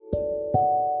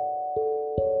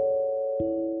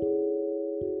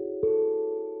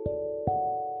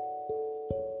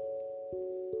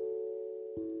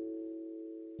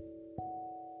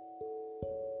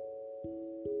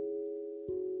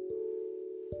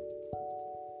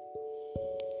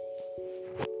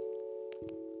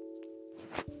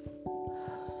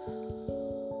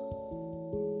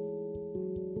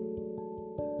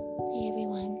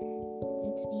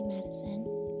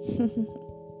I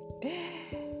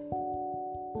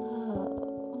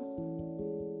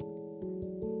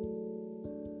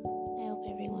hope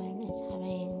everyone is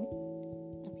having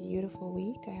a beautiful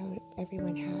week. I hope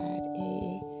everyone had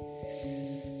a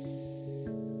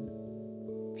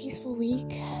peaceful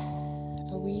week,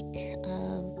 a week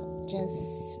of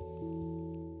just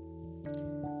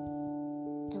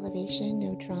elevation,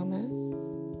 no drama.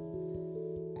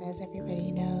 As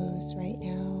everybody knows, right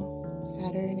now,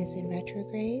 Saturn is in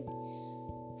retrograde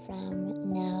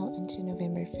from now until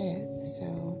November 5th.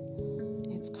 So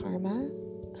it's karma.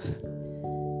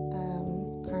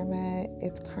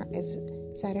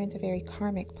 Saturn's a very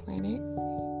karmic planet,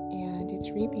 and it's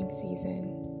reaping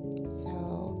season.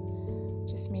 So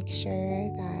just make sure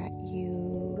that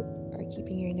you are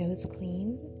keeping your nose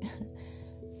clean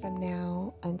from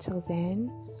now until then.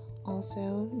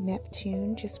 Also,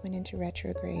 Neptune just went into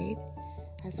retrograde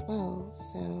as well.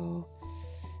 So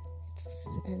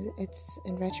it's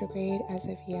in retrograde as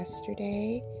of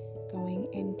yesterday, going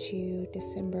into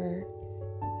December,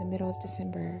 the middle of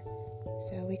December.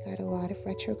 So we got a lot of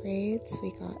retrogrades.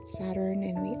 We got Saturn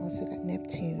and we also got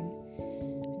Neptune.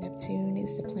 Neptune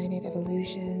is the planet of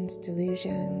illusions,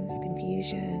 delusions,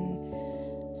 confusion.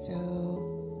 So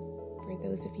for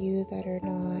those of you that are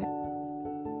not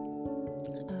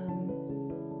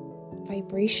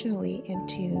vibrationally in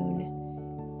tune,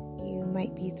 you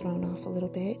might be thrown off a little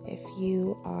bit. If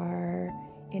you are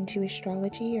into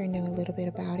astrology or know a little bit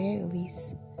about it, at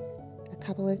least a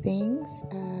couple of things,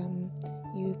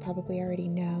 you probably already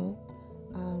know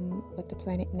what the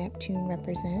planet Neptune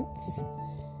represents.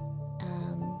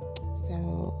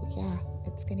 So yeah,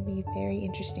 it's going to be very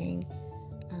interesting.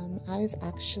 I was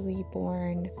actually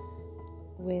born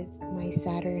with my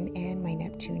Saturn and my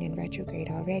Neptune in retrograde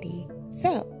already.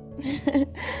 So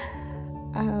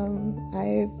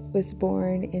I was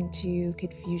born into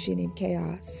confusion and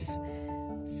chaos.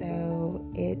 So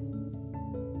it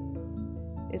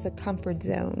is a comfort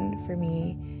zone for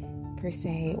me, per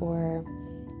se, or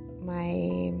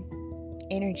my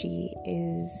energy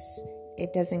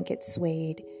it doesn't get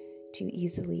swayed too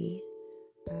easily.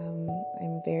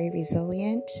 I'm very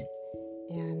resilient,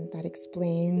 and that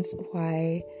explains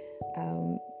why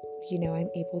I'm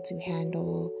able to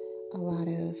handle a lot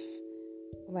of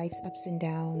life's ups and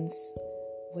downs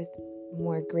with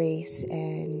more grace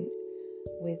and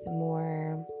with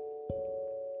more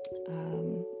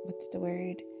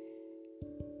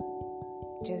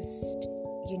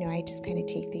I just kind of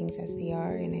take things as they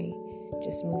are and I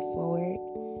just move forward.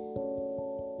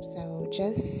 So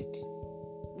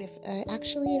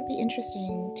it'd be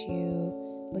interesting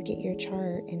to look at your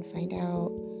chart and find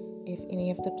out if any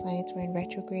of the planets were in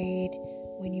retrograde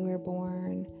when you were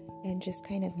born, and just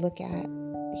kind of look at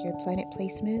your planet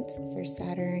placements for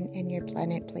Saturn and your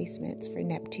planet placements for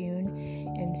Neptune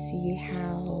and see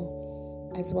how,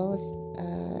 as well as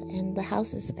and the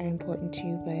houses are important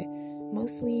too, but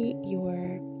mostly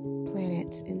your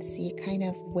planets, and see kind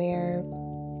of where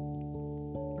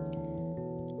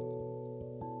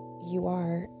you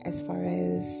are as far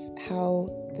as how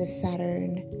the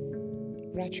Saturn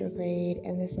retrograde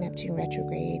and this Neptune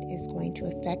retrograde is going to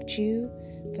affect you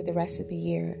for the rest of the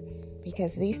year.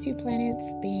 Because these two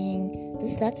planets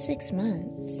that's 6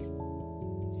 months.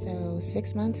 So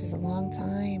 6 months is a long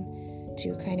time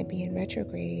to kind of be in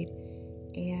retrograde.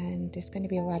 And there's going to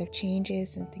be a lot of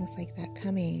changes and things like that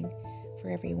coming for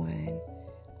everyone.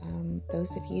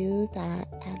 Those of you that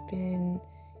have been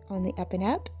on the up and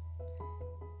up,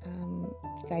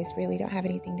 you guys really don't have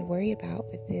anything to worry about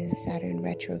with this Saturn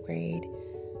retrograde.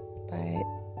 But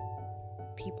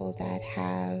people that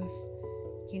have,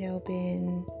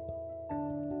 been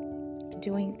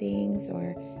doing things,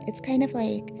 or it's kind of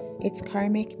like it's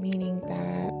karmic, meaning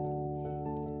that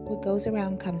what goes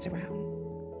around comes around.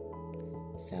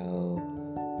 So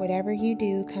whatever you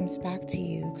do comes back to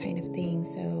you, kind of thing.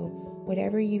 So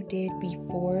whatever you did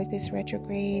before this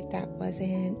retrograde that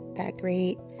wasn't that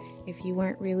great, if you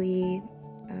weren't really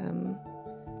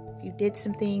if you did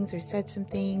some things or said some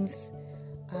things,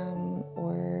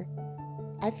 or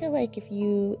I feel like if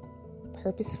you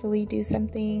purposefully do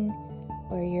something,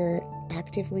 or you're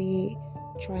actively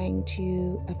trying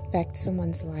to affect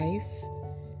someone's life,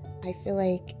 I feel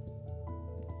like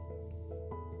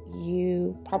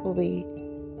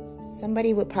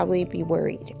somebody would probably be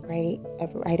worried, right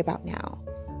about now.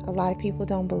 A lot of people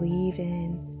don't believe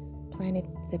in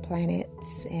the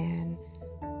planets and,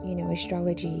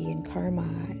 astrology and karma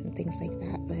and things like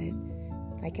that. But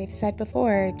like I've said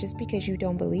before, just because you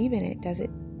don't believe in it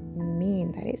doesn't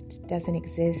mean that it doesn't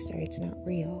exist or it's not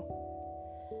real.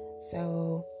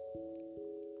 So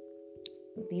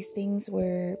these things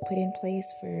were put in place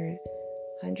for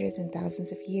hundreds and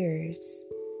thousands of years,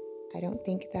 I don't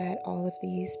think that all of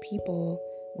these people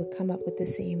would come up with the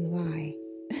same lie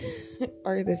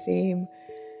or the same,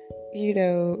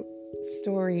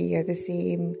 story or the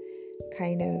same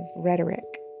kind of rhetoric.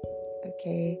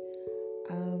 Okay.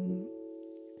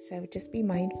 So just be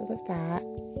mindful of that.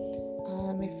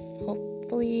 If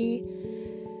hopefully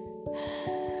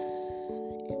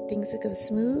things will go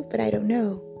smooth, but I don't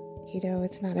know.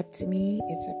 It's not up to me.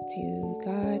 It's up to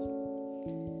God.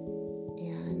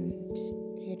 And,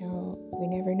 we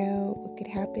never know what could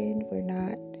happen. We're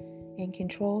not in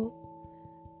control.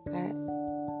 That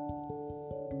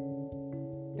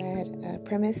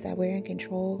premise that we're in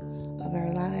control of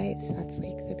our lives, that's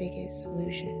like the biggest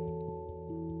illusion.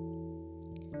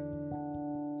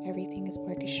 Everything is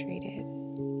orchestrated.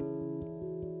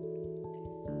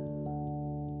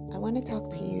 I want to talk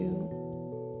to you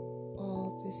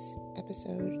all this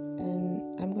episode,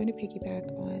 and I'm going to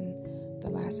piggyback on the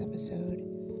last episode.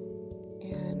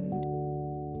 And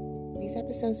these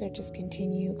episodes are just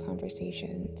continued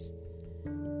conversations.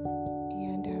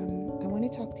 And I want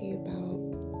to talk to you about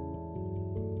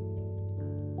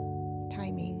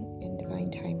timing and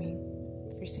divine timing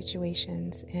for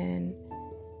situations, and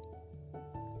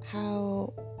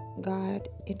how God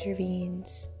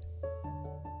intervenes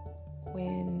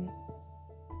when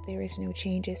there is no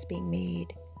changes being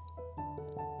made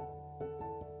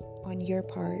on your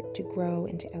part to grow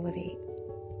and to elevate.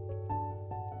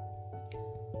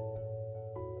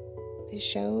 This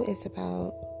show is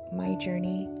about my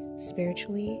journey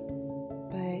spiritually,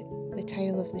 but the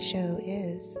title of the show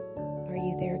is Are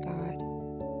You There, God?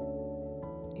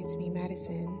 It's me,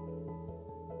 Madison.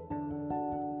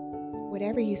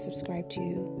 Whatever you subscribe to,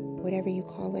 whatever you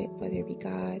call it, whether it be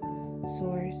God,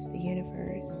 Source, the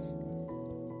universe,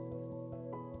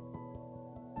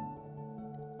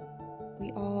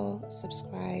 we all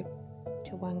subscribe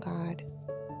to one God.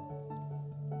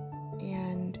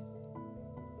 And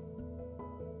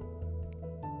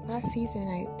last season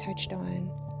I touched on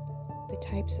the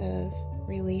types of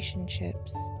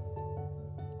relationships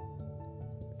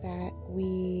that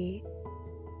we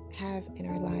have in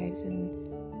our lives and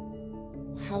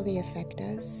how they affect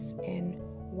us and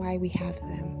why we have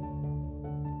them.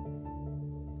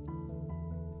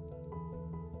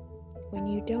 When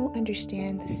you don't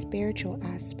understand the spiritual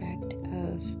aspect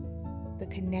of the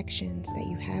connections that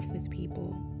you have with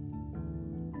people,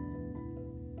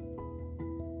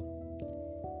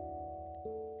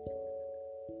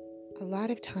 a lot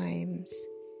of times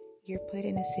you're put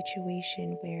in a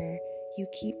situation where you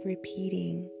keep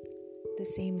repeating the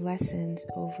same lessons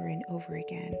over and over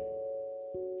again.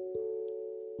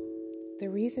 The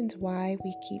reasons why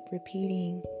we keep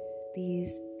repeating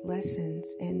these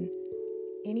lessons and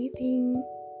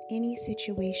any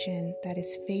situation that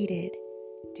is fated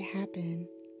to happen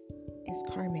is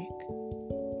karmic.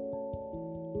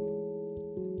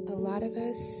 A lot of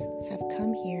us have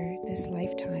come here this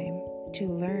lifetime to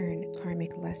learn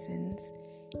karmic lessons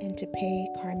and to pay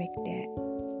karmic debt.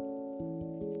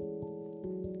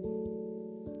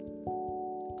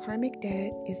 Karmic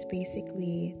debt is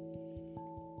basically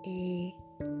a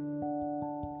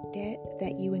debt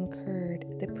that you incurred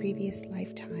the previous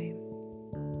lifetime,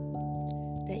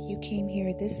 that you came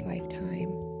here this lifetime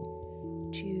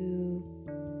to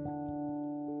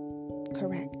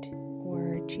correct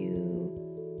or to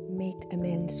make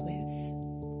amends with.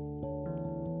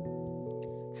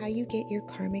 How you get your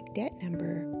karmic debt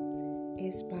number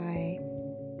is by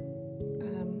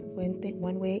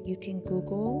one way you can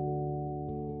Google.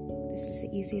 This is the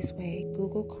easiest way.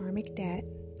 Google karmic debt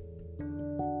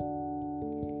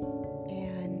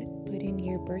and put in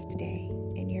your birthday,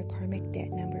 and your karmic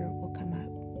debt number will come up,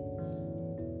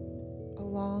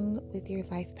 along with your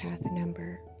life path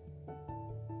number.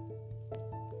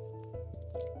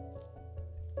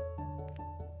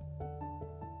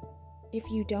 If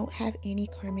you don't have any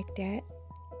karmic debt,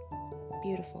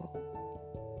 beautiful.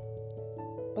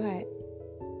 But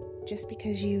just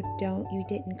because you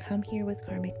didn't come here with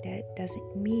karmic debt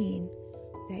doesn't mean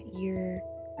that you're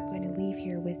going to leave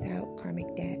here without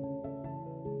karmic debt.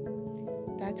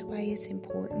 That's why it's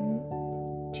important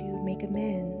to make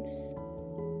amends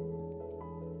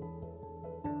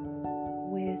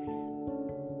with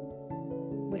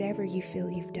whatever you feel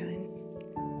you've done.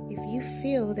 If you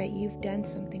feel that you've done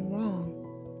something wrong,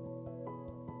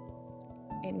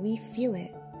 and we feel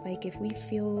it, like if we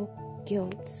feel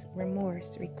guilt,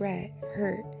 remorse, regret,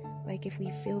 hurt, like if we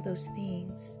feel those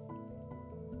things,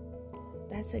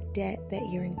 that's a debt that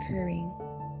you're incurring.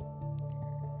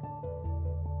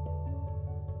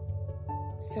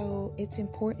 So it's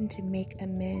important to make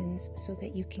amends so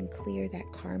that you can clear that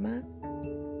karma,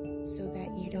 so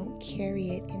that you don't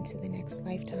carry it into the next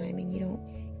lifetime and you don't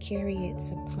carry it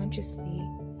subconsciously,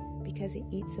 because it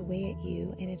eats away at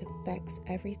you and it affects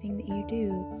everything that you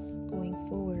do going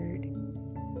forward,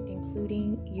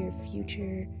 including your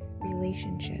future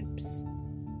relationships.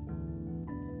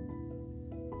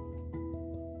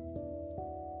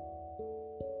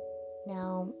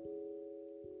 Now,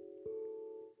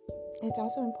 it's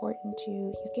also important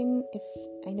if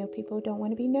I know people don't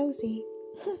want to be nosy,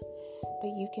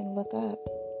 but you can look up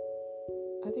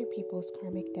other people's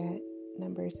karmic debt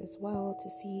numbers as well to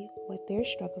see what they're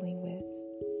struggling with.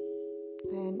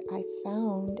 And I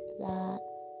found that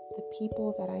the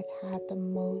people that I've had the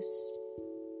most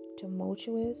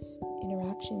tumultuous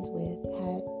interactions with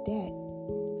had debt.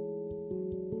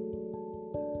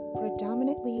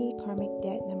 Predominantly karmic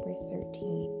debt number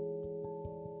 13.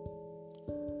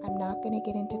 I'm not going to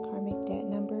get into karmic debt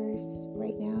numbers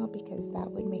right now because that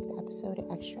would make the episode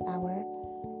an extra hour,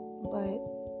 but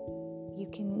you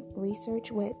can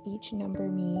research what each number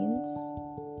means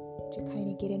to kind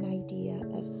of get an idea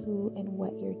of who and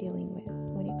what you're dealing with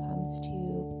when it comes to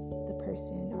the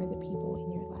person or the people in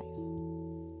your life.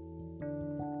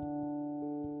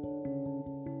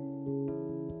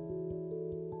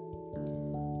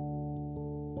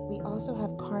 We also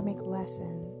have karmic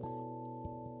lessons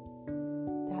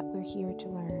that we're here to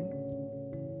learn.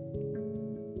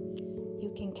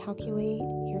 You can calculate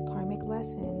your karmic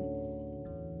lesson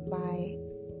by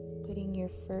putting your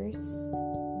first,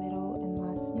 middle, and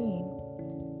last name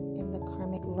in the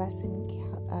karmic lesson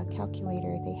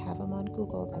calculator. They have them on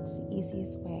Google. That's the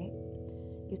easiest way.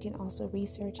 You can also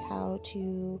research how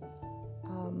to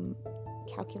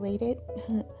calculate it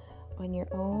on your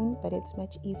own, but it's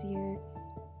much easier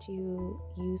to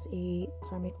use a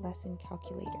karmic lesson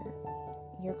calculator.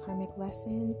 Your karmic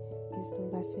lesson is the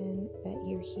lesson that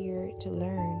you're here to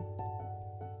learn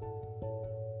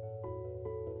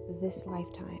this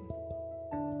lifetime.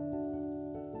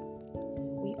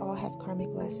 We all have karmic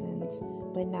lessons,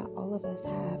 but not all of us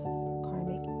have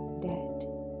karmic debt.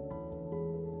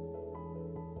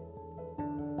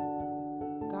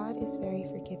 God is very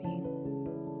forgiving,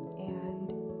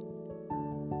 and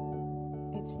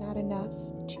it's not enough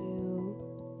to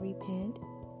repent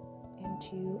and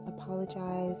to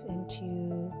apologize and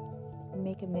to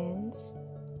make amends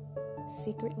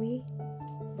secretly,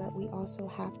 but we also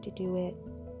have to do it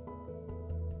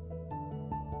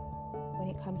when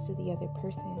it comes to the other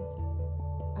person.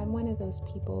 I'm one of those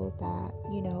people that,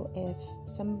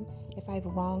 if I've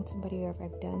wronged somebody or if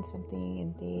I've done something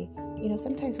and they,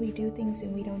 sometimes we do things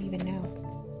and we don't even know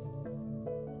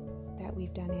that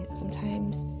we've done it.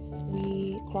 Sometimes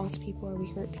we cross people or we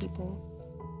hurt people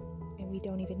and we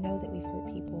don't even know that we've hurt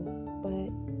people, but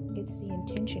it's the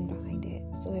intention behind it.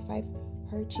 So if I've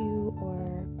hurt you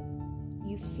or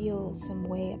you feel some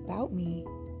way about me,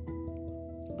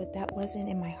 but that wasn't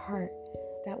in my heart,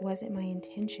 that wasn't my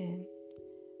intention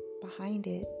behind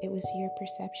it. It was your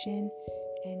perception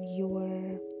and you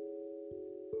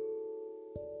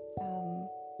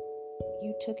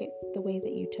took it the way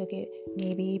that you took it,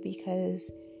 maybe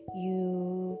because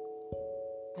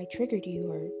I triggered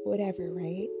you or whatever,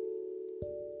 right?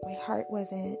 My heart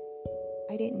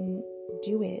I didn't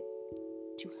do it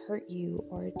to hurt you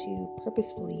or to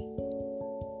purposefully,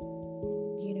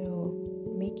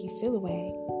 make you feel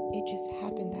away. It just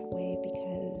happened that way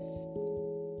because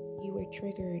you were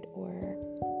triggered, or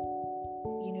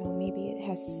maybe it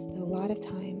has a lot of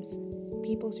times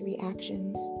people's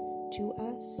reactions to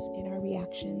us and our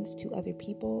reactions to other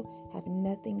people have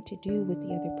nothing to do with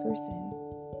the other person.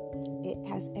 It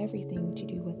has everything to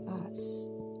do with us.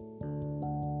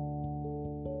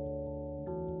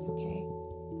 Okay?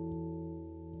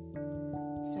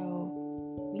 So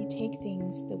we take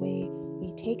things the way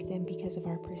we take them because of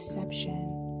our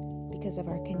perception, because of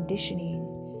our conditioning,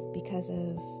 because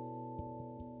of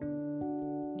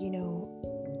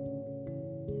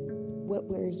what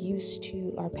we're used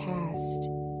to, our past,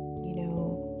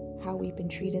 how we've been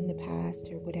treated in the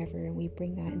past or whatever, and we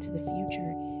bring that into the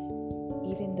future.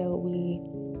 Even though we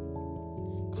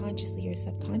consciously or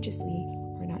subconsciously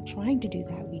are not trying to do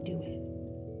that, we do it.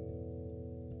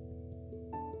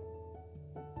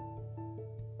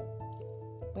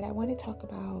 But I want to talk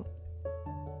about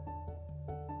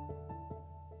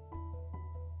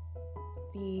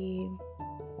the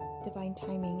divine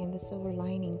timing and the silver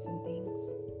linings and things.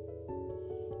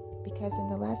 Because in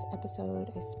the last episode,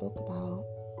 I spoke about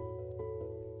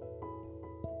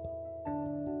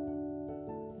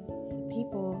the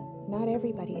people, not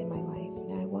everybody in my life.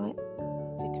 And I want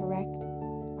to correct,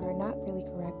 or not really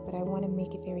correct, but I want to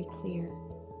make it very clear.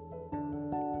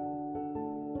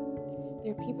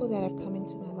 There are people that have come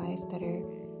into my life that are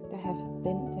that have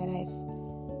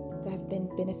been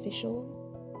beneficial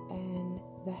and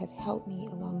that have helped me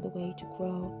along the way to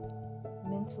grow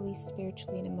mentally,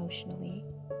 spiritually, and emotionally.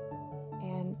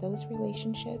 And those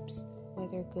relationships,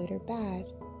 whether good or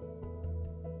bad,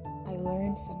 I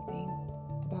learned something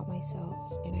about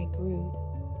myself and I grew.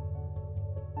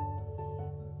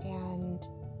 And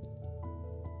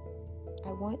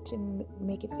I want to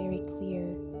make it very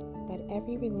clear that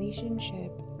every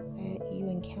relationship that you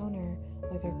encounter,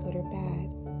 whether good or bad,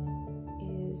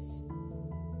 is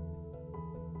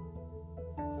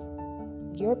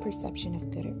your perception of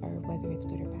good or whether it's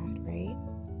good or bad, right?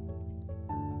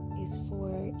 Is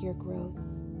for your growth.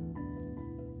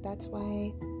 That's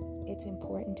why it's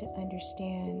important to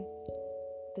understand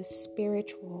the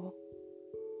spiritual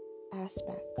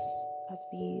aspects of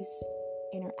these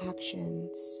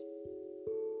interactions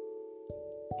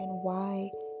and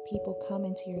why people come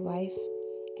into your life,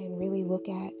 and really look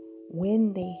at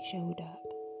when they showed up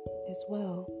as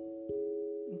well,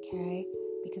 okay?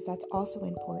 Because that's also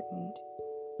important.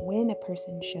 When a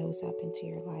person shows up into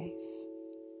your life,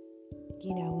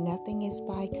 nothing is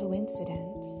by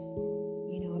coincidence.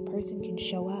 A person can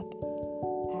show up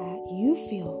at, you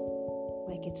feel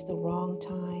like it's the wrong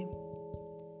time,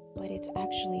 but it's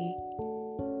actually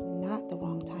not the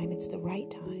wrong time, it's the right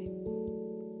time,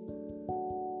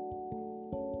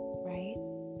 right?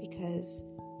 Because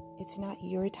it's not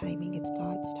your timing, it's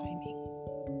God's timing.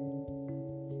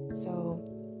 So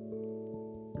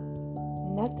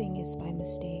nothing is by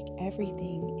mistake.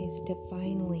 Everything is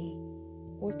divinely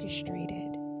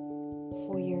orchestrated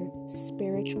for your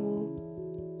spiritual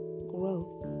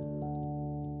growth.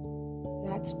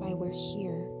 That's why we're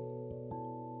here.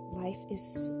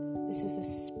 This is a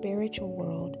spiritual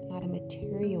world, not a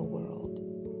material world.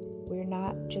 We're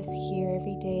not just here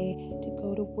every day to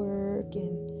go to work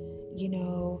and,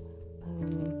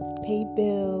 pay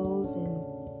bills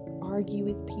and argue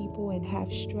with people and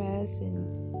have stress and,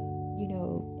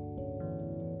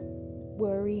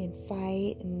 worry and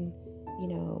fight and,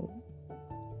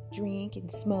 drink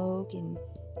and smoke and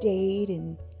date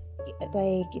and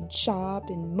and shop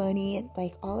and money and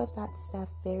all of that stuff,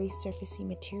 very surfacey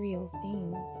material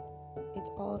things. It's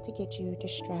all to get you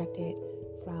distracted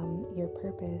from your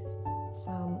purpose,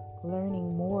 from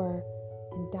learning more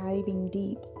and diving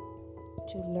deep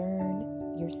to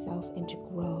learn yourself and to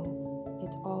grow.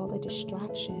 It's all a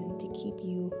distraction to keep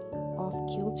you off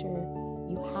kilter.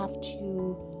 You have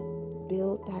to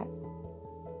build that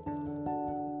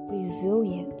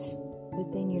resilience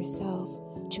within yourself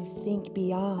to think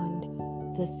beyond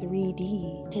the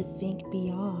 3D, to think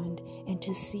beyond and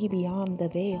to see beyond the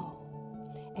veil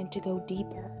and to go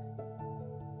deeper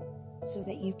so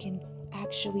that you can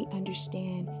actually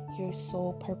understand your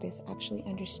soul purpose, actually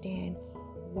understand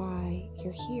why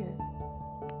you're here.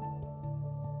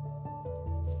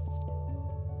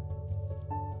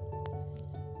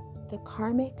 The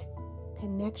karmic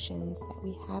connections that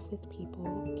we have with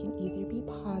people can either be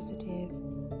positive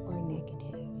or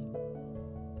negative,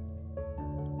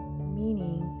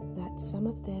 meaning that some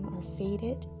of them are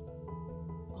fated.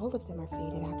 All of them are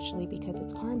fated, actually, because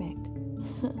it's karmic.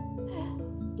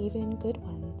 Even good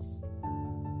ones.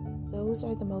 Those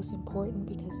are the most important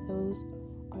because those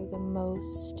are the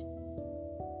most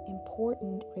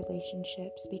important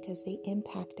relationships because they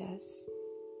impact us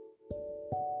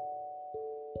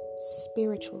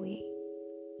spiritually,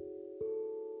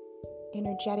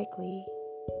 energetically.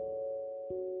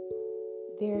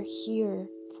 They're here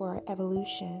for our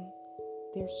evolution.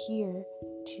 They're here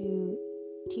to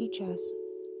teach us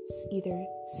either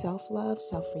self-love,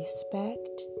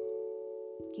 self-respect,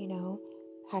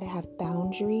 how to have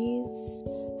boundaries,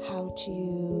 how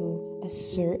to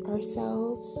assert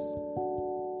ourselves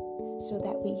so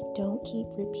that we don't keep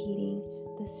repeating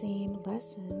the same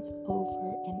lessons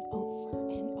over and over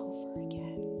and over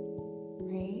again,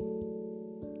 right?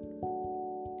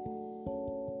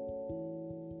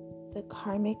 The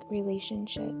karmic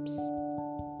relationships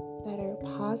that are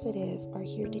positive are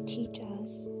here to teach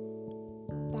us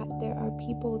that there are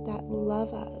people that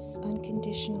love us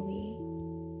unconditionally,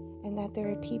 and that there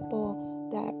are people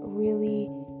that really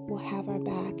will have our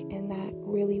back and that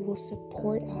really will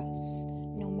support us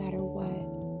no matter what.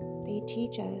 They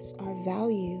teach us our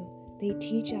value. They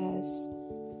teach us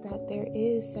that there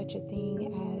is such a thing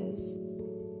as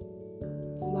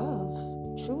love,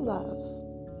 true love,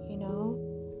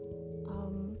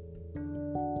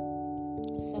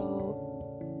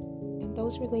 and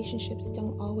those relationships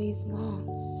don't always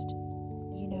last,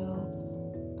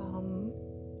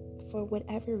 for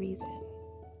whatever reason.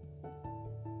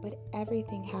 But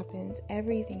everything happens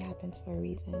for a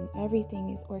reason. Everything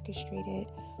is orchestrated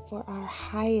for our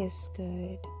highest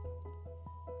good,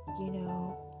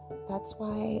 That's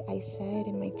why I said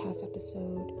in my past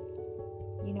episode,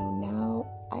 now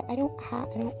I don't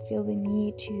feel the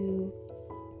need to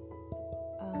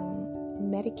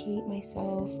medicate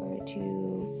myself or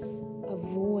to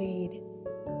avoid,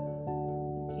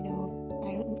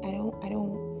 I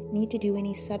don't need to do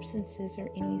any substances or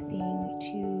anything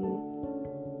to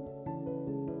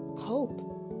cope.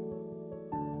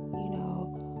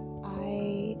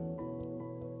 I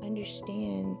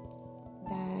understand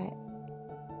that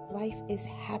life is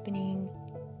happening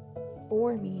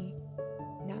for me,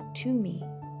 not to me.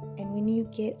 And when you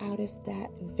get out of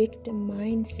that victim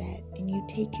mindset and you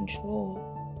take control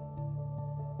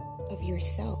of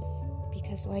yourself,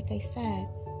 because like I said,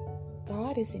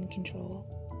 God is in control.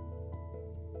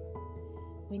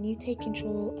 When you take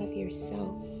control of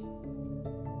yourself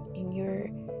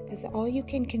because all you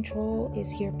can control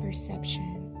is your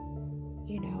perception.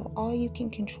 All you can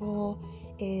control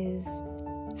is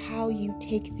how you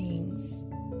take things.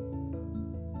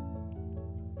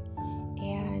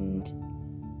 And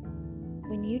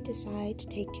when you decide to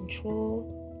take control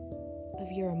of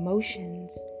your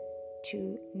emotions,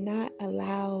 to not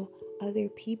allow other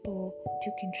people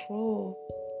to control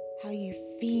how you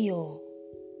feel,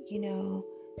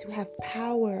 to have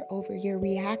power over your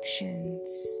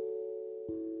reactions,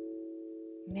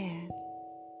 man,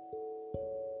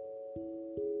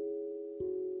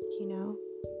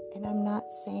 and I'm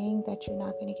not saying that you're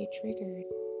not going to get triggered.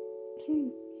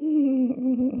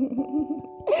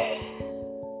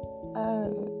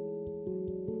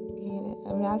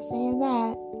 I'm not saying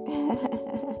that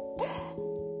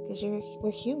because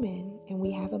we're human and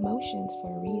we have emotions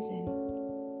for a reason,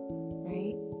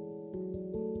 right?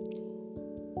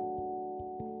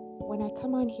 When I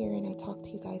come on here and I talk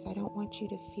to you guys, I don't want you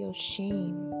to feel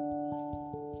shame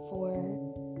for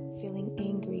feeling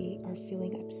angry or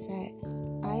feeling upset.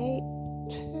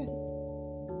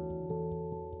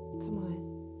 Come on.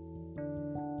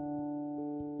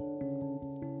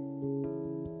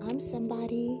 I'm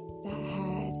somebody that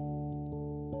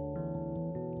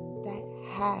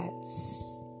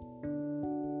has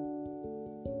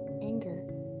anger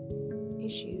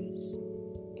issues.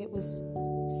 It was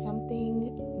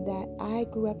something that I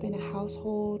grew up in a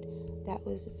household that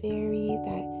was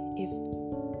that if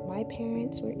my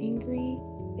parents were angry,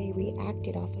 they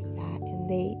reacted off of that, and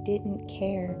they didn't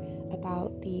care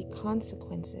about the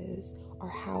consequences or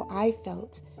how I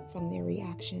felt from their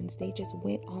reactions. They just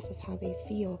went off of how they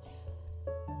feel.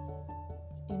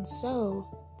 And so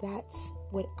that's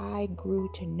what I grew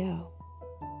to know.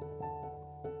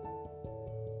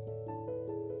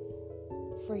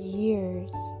 For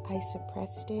years, I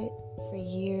suppressed it. For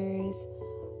years,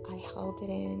 I held it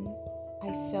in.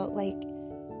 I felt like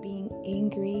being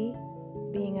angry,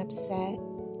 being upset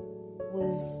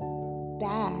was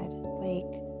bad.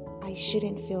 Like, I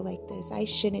shouldn't feel like this. I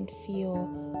shouldn't feel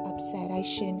upset. I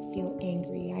shouldn't feel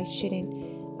angry. I shouldn't,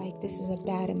 this is a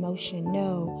bad emotion.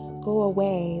 No, go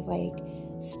away.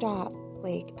 Stop.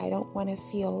 I don't want to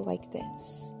feel like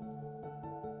this.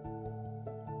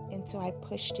 And so I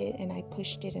pushed it and I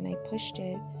pushed it and I pushed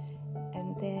it.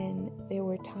 And then there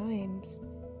were times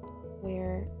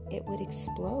where it would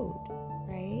explode,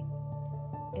 right?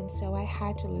 And so I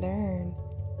had to learn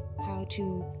how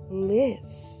to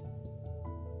live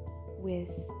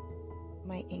with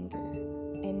my anger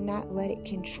and not let it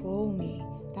control me.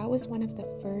 That was one of the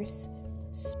first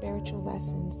spiritual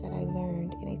lessons that I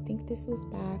learned. And I think this was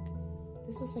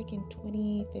in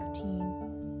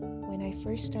 2015 when I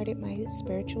first started my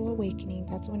spiritual awakening.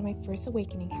 That's when my first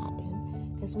awakening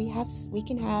happened, because we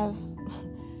can have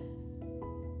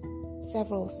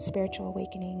several spiritual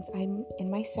awakenings. I'm in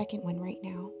my second one right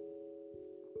now.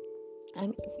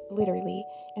 I'm literally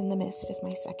in the midst of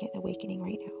my second awakening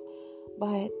right now.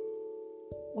 But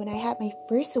when I had my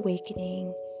first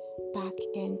awakening back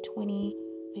in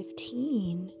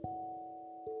 2015,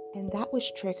 and that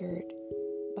was triggered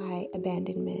by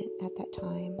abandonment at that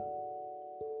time.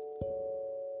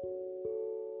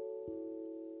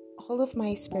 All of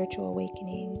my spiritual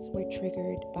awakenings were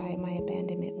triggered by my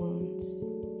abandonment wounds.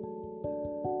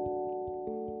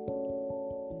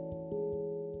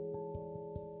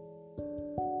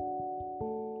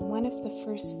 One of the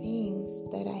first things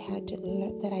that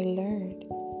I learned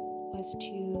was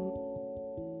to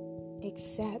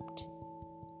accept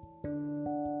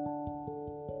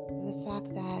the fact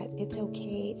that it's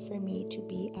okay for me to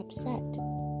be upset,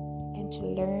 and to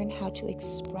learn how to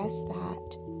express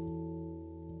that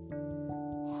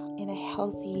in a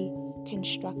healthy,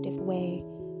 constructive way,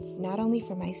 not only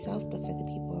for myself but for the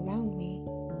people around me.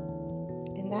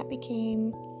 And that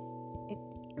became it.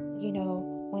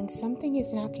 When something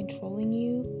is not controlling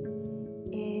you,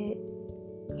 it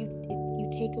you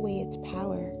take away its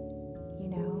power, you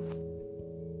know.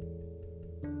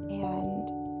 And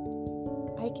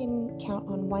I can count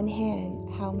on one hand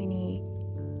how many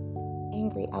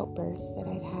angry outbursts that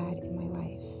I've had in my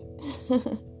life.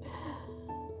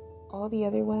 All the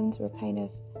other ones were kind of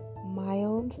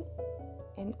mild,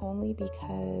 and only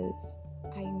because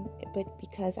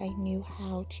I knew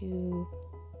how to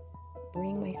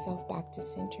bring myself back to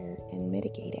center and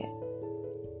mitigate it.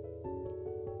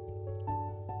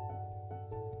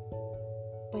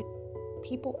 But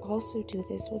people also do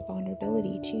this with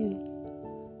vulnerability too.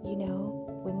 You know,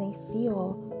 when they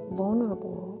feel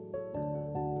vulnerable.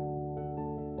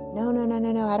 No,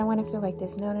 I don't want to feel like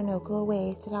this. No, go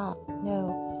away, stop.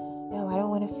 No, I don't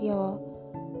want to feel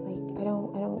like, I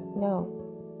don't know.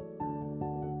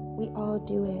 We all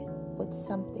do it with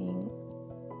something,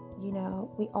 you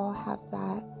know. We all have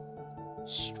that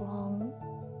strong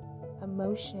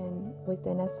emotion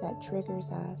within us that triggers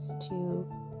us to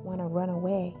want to run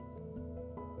away.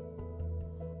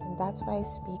 And that's why I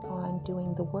speak on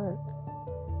doing the work.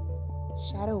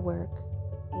 Shadow work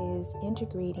is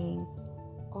integrating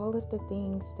all of the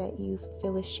things that you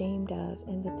feel ashamed of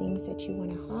and the things that you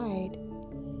want to hide,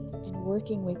 and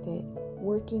working with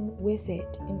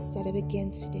it instead of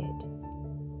against it.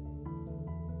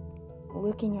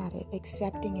 Looking at it,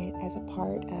 accepting it as a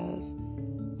part of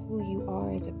who you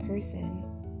are as a person,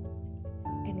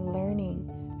 and learning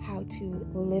how to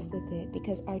live with it,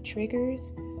 because our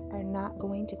triggers are not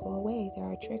going to go away. There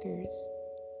are triggers.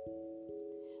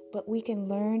 But we can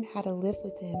learn how to live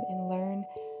with them and learn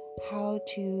how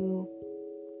to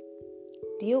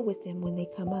deal with them when they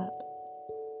come up.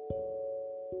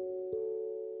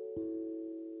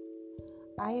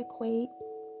 I equate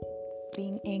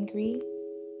being angry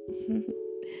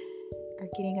or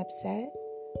getting upset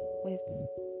with,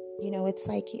 it's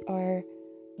like, or,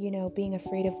 being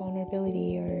afraid of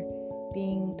vulnerability or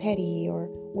being petty or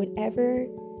whatever.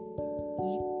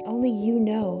 Only you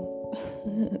know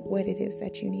what it is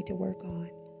that you need to work on,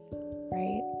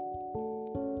 right?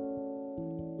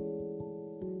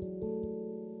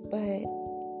 But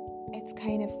it's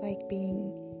kind of like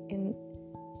being in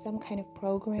some kind of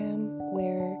program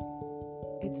where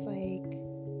it's like,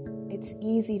 it's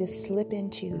easy to slip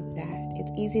into that.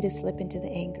 It's easy to slip into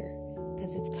the anger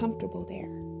because it's comfortable there,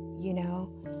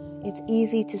 It's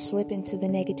easy to slip into the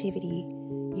negativity,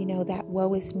 that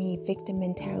woe is me victim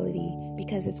mentality,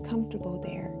 because it's comfortable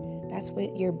there. That's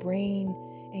what your brain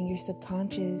and your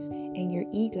subconscious and your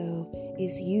ego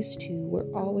is used to.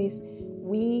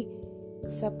 We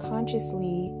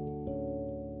subconsciously,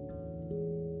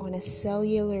 on a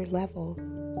cellular level,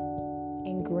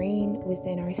 ingrain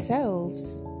within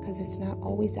ourselves, because it's not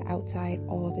always the outside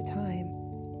all the time.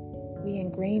 We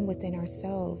ingrain within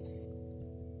ourselves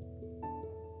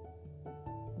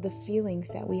the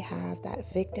feelings that we have,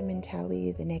 that victim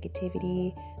mentality, the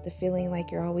negativity, the feeling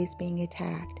like you're always being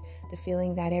attacked, the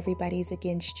feeling that everybody's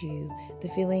against you, the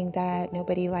feeling that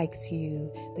nobody likes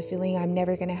you, the feeling I'm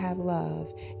never going to have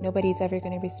love, nobody's ever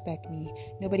going to respect me,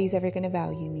 nobody's ever going to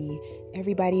value me,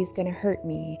 everybody's going to hurt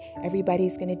me,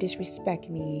 everybody's going to disrespect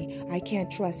me, I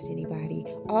can't trust anybody.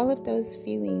 All of those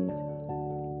feelings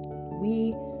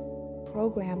we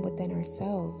program within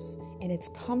ourselves, and it's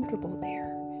comfortable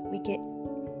there. We get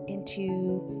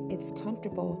into it's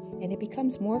comfortable, and it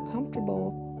becomes more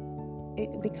comfortable.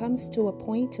 It becomes to a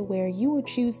point to where you would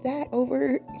choose that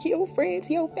over your friends,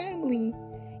 your family.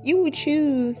 You would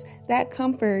choose that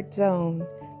comfort zone,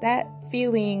 that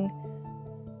feeling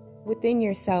within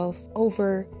yourself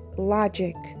over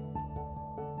logic,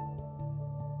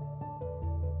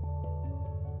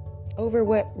 over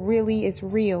what really is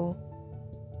real,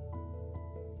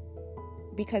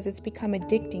 because it's become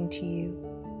addicting to you.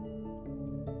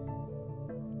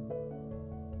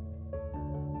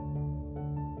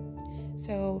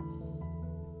 So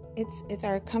it's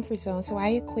our comfort zone. So I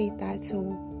equate that.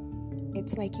 So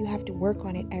it's like you have to work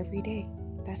on it every day.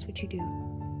 That's what you do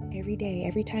every day.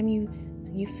 Every time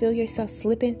you feel yourself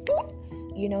slipping,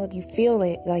 you feel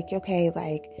it, like, okay,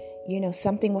 like,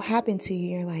 something will happen to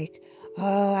you. You're like,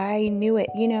 oh, I knew it.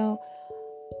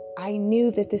 I knew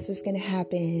that this was going to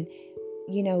happen.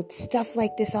 Stuff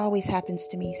like this always happens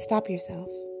to me. Stop yourself.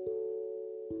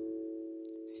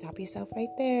 Stop yourself right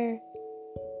there.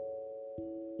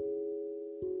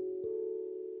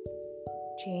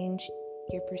 Change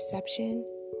your perception,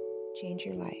 change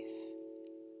your life.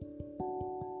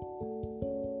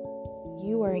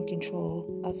 You are in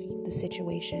control of the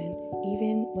situation.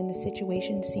 Even when the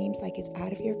situation seems like it's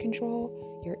out of your control,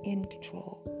 you're in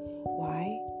control.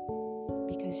 Why?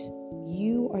 Because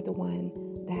you are the one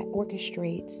that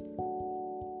orchestrates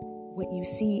what you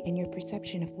see and your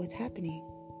perception of what's happening.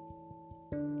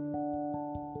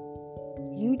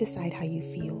 You decide how you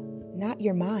feel, not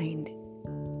your mind.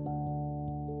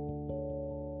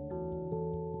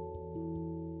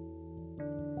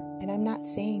 And I'm not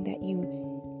saying that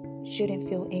you shouldn't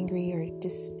feel angry or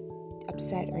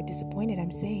upset or disappointed.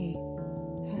 I'm saying,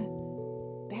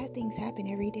 bad things happen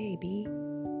every day, B.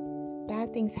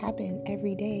 Bad things happen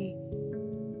every day.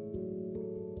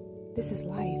 This is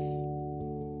life.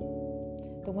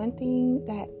 The one thing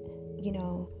that,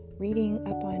 reading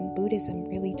up on Buddhism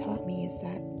really taught me is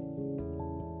that,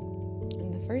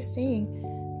 and the first thing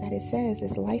that it says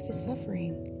is life is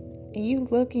suffering. And you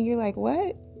look and you're like,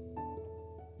 what?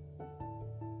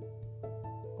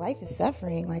 Life is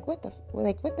suffering? What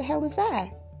the hell is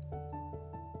that?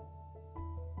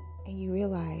 And you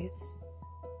realize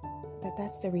that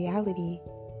that's the reality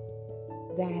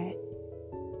that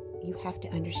you have to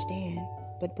understand.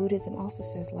 But Buddhism also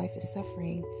says life is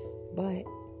suffering, but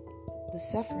the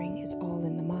suffering is all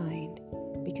in the mind.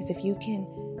 Because if you can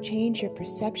change your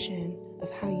perception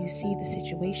of how you see the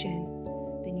situation,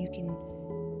 then you can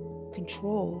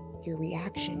control your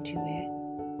reaction to it.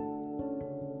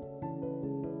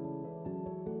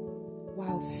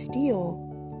 While still,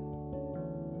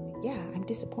 I'm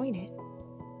disappointed.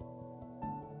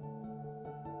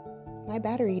 My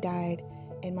battery died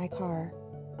in my car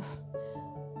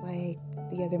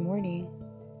the other morning,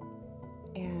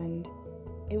 and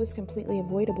it was completely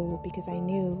avoidable because I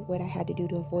knew what I had to do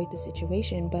to avoid the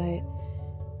situation. But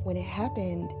when it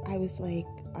happened, I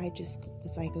just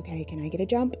was like, okay, can I get a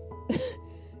jump?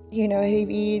 You know what I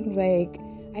mean?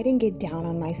 I didn't get down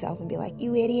on myself and be like,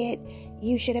 you idiot,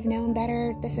 you should have known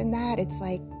better, this and that. It's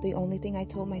the only thing I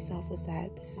told myself was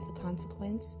that this is the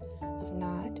consequence of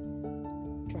not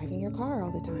driving your car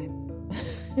all the time.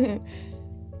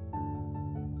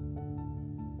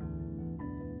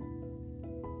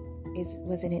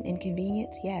 Was it an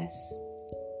inconvenience? Yes.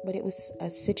 But it was a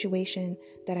situation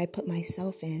that I put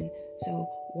myself in. So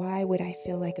why would I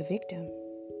feel like a victim?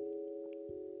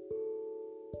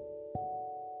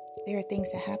 There are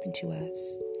things that happen to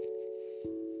us.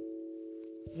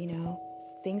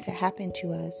 Things that happen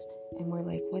to us, and we're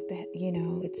like, what the,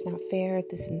 it's not fair,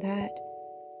 this and that.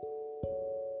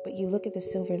 But you look at the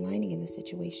silver lining in the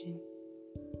situation.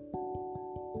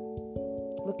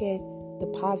 Look at the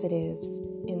positives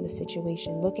in the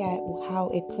situation. Look at how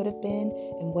it could have been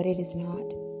and what it is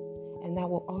not. And that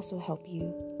will also help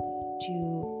you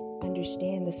to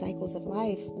understand the cycles of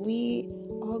life. We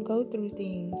all go through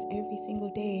things every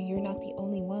single day, and you're not the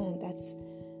only one that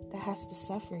has to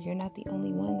suffer. You're not the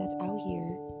only one that's out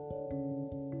here.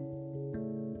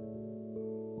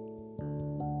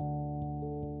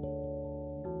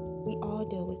 We all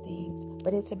deal with things,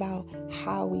 but it's about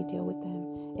how we deal with them.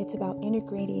 It's about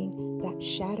integrating that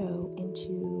shadow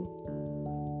into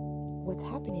what's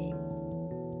happening.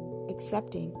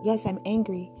 Accepting. Yes, I'm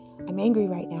angry. I'm angry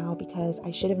right now because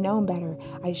I should have known better.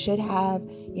 I should have,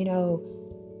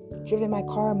 driven my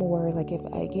car more. If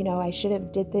I should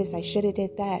have did this, I should have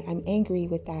did that. I'm angry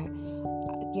with that.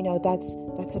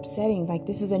 That's upsetting.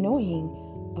 This is annoying.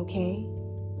 Okay.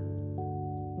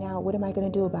 Now, what am I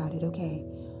going to do about it? Okay.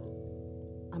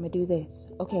 I'm going to do this.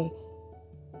 Okay.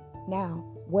 Now,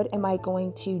 what am I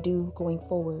going to do going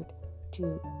forward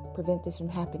to prevent this from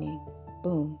happening?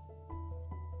 Boom.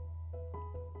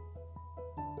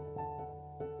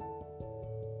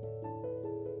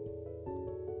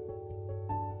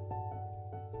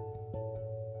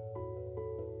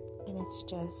 And it's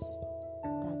just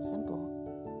that simple.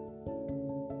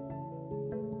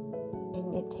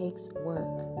 And it takes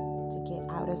work to get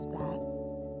out of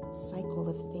that cycle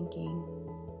of thinking,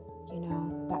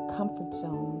 that comfort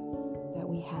zone that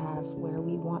we have where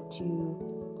we want to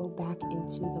go back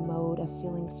into the mode of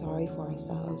feeling sorry for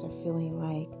ourselves or feeling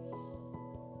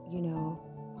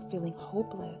feeling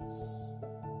hopeless.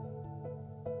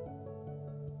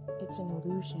 It's an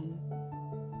illusion.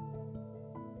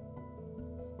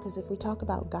 Because if we talk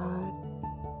about God,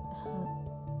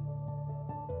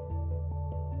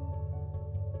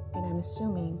 and I'm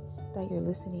assuming that you're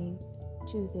listening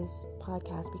to this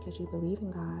podcast because you believe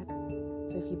in God.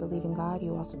 So if you believe in God,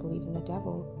 you also believe in the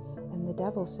devil. And the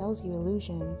devil sells you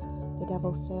illusions. The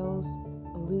devil sells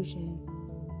illusion.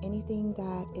 Anything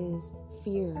that is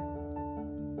fear,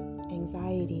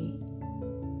 anxiety,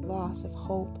 loss of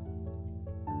hope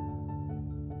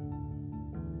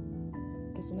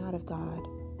is not of God.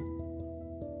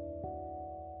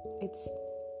 It's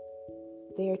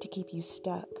there to keep you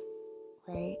stuck,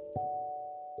 right?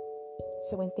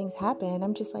 So when things happen,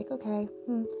 I'm just like, okay,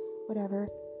 whatever.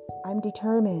 I'm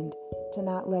determined to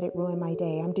not let it ruin my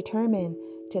day. I'm determined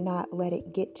to not let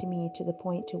it get to me to the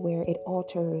point to where it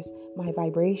alters my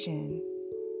vibration.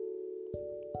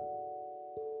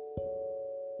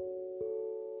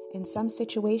 In some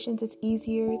situations, it's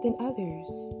easier than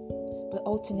others. But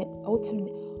ultimately,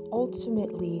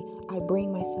 I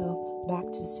bring myself back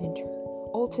to center.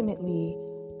 Ultimately,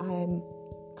 I'm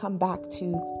come back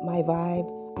to my vibe.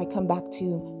 I come back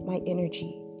to my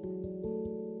energy.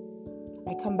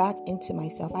 I come back into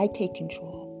myself. I take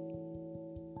control.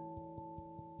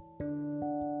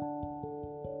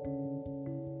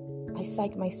 I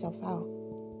psych myself out.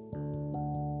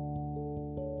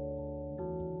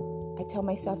 I tell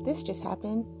myself this just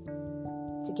happened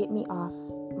to get me off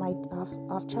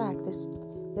track. This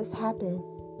happened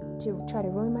to try to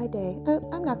ruin my day.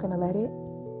 I'm not gonna let it.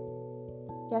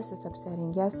 Yes, it's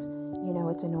upsetting. Yes,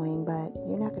 it's annoying, but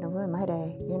you're not gonna ruin my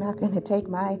day. You're not gonna take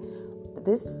my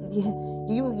this.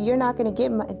 You're not gonna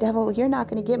get my devil. You're not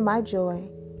gonna get my joy.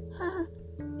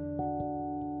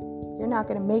 You're not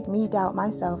gonna make me doubt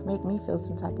myself. Make me feel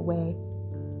some type of way.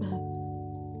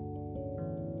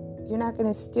 You're not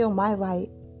going to steal my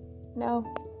light. No.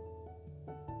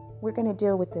 We're going to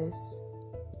deal with this.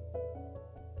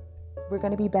 We're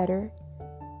going to be better.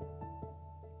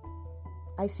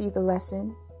 I see the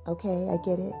lesson. Okay, I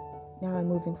get it. Now I'm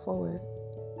moving forward.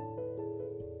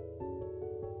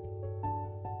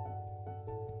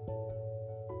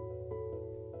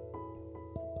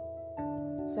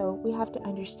 So we have to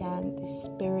understand the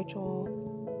spiritual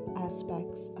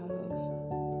aspects of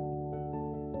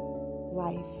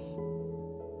life.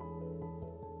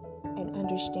 And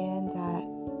understand that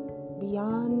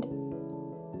beyond,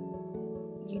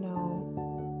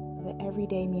 the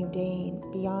everyday mundane,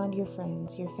 beyond your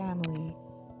friends, your family,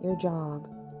 your job,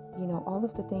 all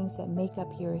of the things that make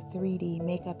up your 3D,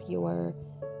 make up your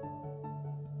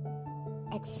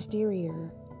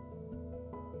exterior,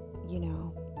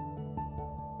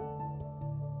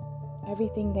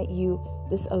 everything that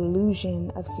this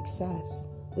illusion of success,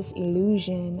 this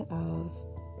illusion of,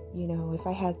 if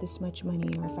I had this much money,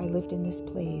 or if I lived in this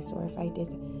place, or if I did,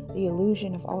 the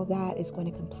illusion of all that is going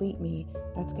to complete me.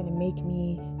 That's going to make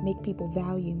people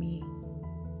value me.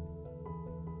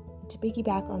 To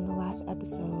piggyback on the last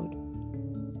episode,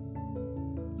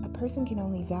 a person can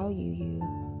only value you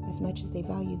as much as they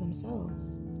value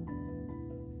themselves.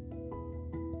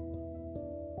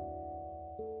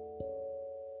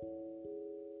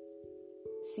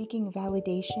 Seeking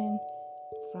validation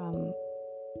from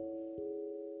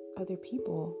other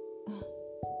people,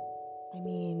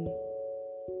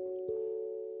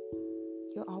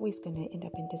 you're always going to end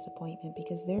up in disappointment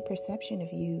because their perception of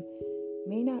you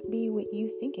may not be what you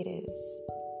think it is.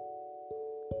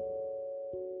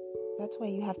 That's why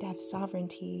you have to have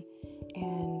sovereignty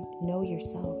and know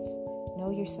yourself. Know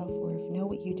your self-worth. Know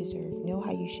what you deserve. Know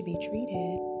how you should be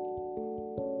treated.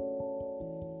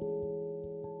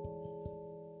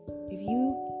 If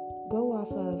you go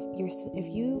off of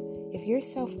if your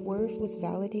self-worth was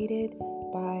validated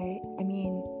by, and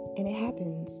it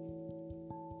happens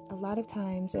a lot of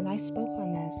times, and I spoke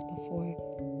on this before,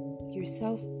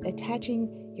 attaching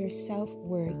your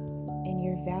self-worth and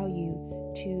your value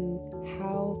to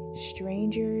how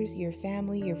strangers, your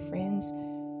family, your friends,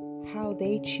 how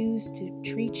they choose to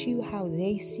treat you, how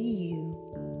they see you.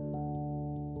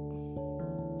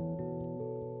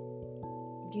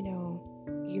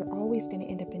 You're always going to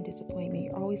end up in disappointment.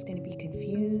 You're always going to be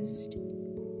confused.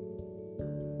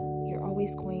 You're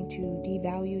always going to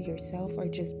devalue yourself or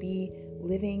just be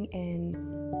living in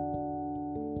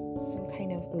some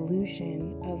kind of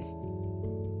illusion of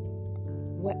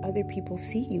what other people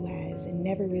see you as, and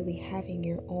never really having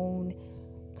your own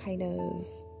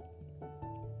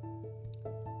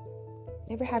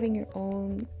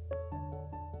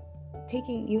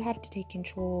you have to take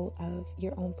control of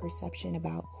your own perception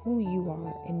about who you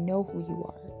are and know who you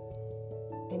are,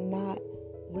 and not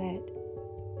let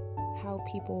how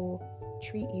people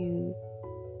treat you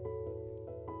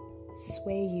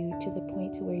sway you to the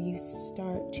point to where you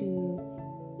start to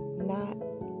not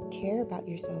care about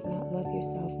yourself, not love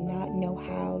yourself, not know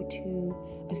how to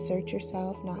assert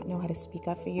yourself, not know how to speak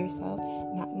up for yourself,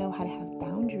 not know how to have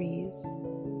boundaries.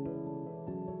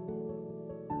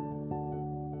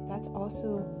 That's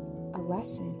also a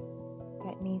lesson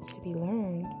that needs to be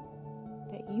learned,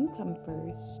 that you come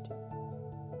first.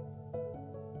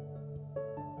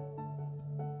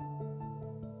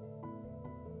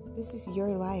 This is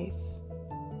your life.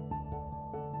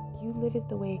 You live it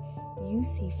the way you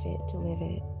see fit to live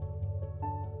it.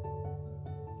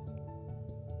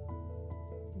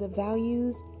 The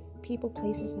values, people,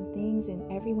 places, and things, and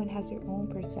everyone has their own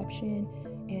perception,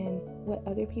 and what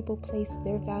other people place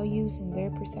their values and their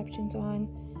perceptions on,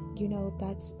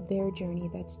 that's their journey,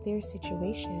 that's their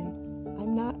situation.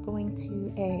 I'm not going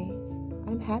to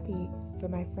I'm happy for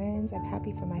my friends. I'm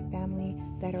happy for my family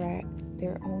that are at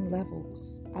their own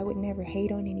levels. I would never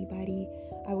hate on anybody.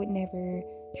 I would never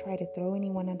try to throw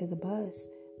anyone under the bus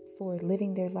for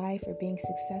living their life or being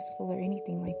successful or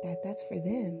anything like that. That's for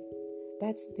them.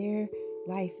 That's their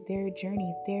life, their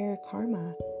journey, their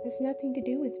karma. That's nothing to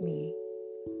do with me.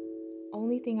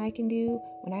 Only thing I can do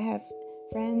when I have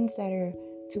friends that are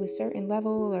to a certain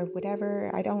level or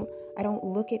whatever, I don't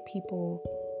look at people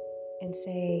and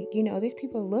say, there's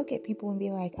people look at people and be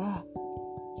like,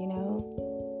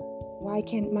 why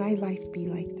can't my life be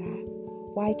like that?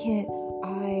 Why can't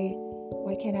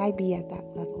I be at that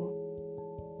level?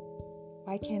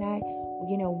 Why can't I,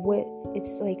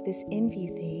 it's like this envy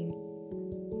thing.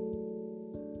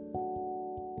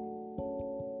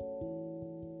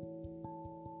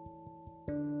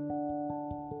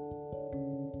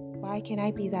 Why can't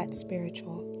I be that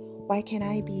spiritual? Why can't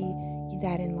I be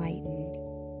that enlightened?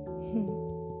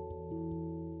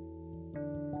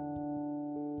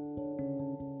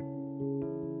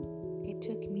 It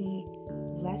took me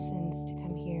lessons to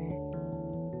come here.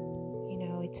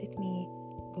 It took me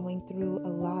going through a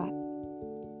lot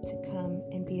to come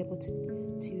and be able to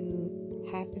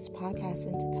have this podcast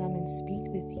and to come and speak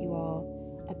with you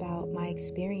all about my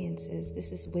experiences.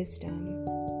 This is wisdom.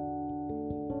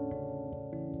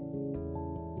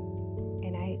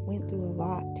 And I went through a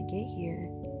lot to get here.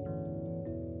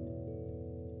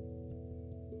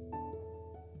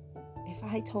 If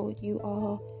I told you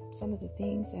all some of the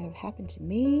things that have happened to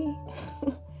me,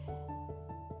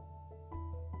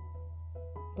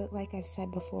 but like I've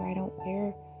said before, I don't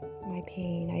wear my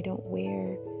pain. I don't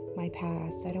wear my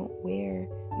past. I don't wear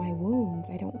my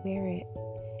wounds. I don't wear it.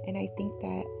 And I think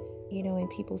that, and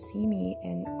people see me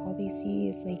and all they see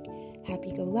is like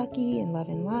happy-go-lucky and love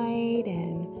and light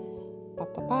and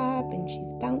bop, and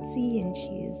she's bouncy and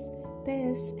she's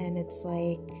this. And it's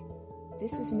like,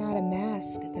 this is not a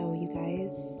mask though, you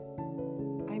guys.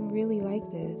 I'm really like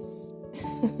this.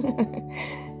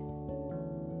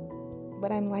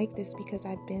 But I'm like this because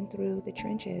I've been through the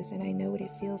trenches and I know what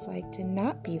it feels like to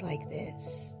not be like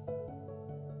this.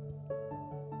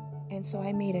 And so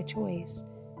I made a choice.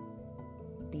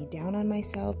 Be down on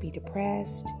myself, be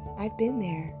depressed. I've been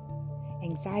there.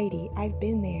 Anxiety, I've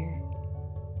been there.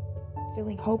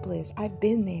 Feeling hopeless, I've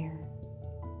been there.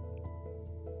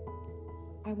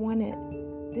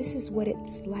 This is what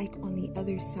it's like on the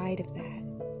other side of that.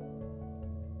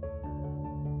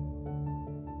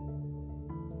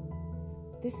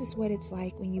 This is what it's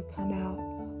like when you come out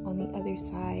on the other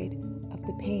side of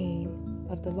the pain,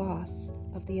 of the loss,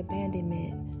 of the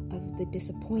abandonment, of the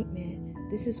disappointment.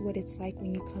 This is what it's like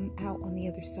when you come out on the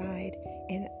other side.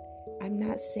 And I'm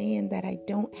not saying that I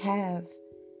don't have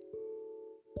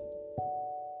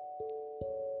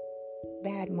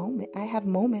bad moments. I have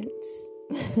moments.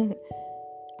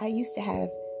 I used to have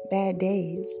bad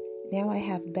days. Now I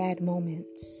have bad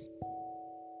moments.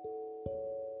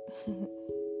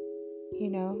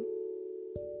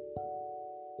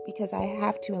 Because I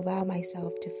have to allow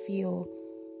myself to feel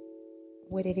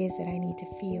what it is that I need to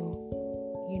feel,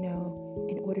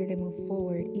 in order to move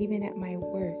forward, even at my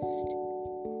worst,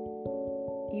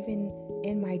 even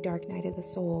in my dark night of the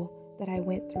soul that I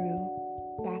went through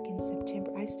back in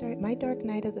September. My dark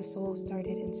night of the soul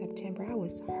started in September. I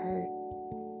was hurt.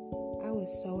 I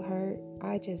was so hurt.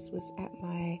 I just was at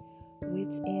my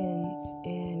wits' ends,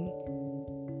 and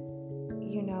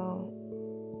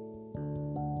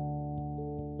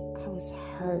I was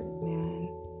hurt, man.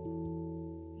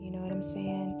 You know what I'm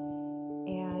saying?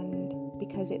 And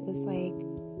because it was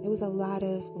a lot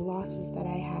of losses that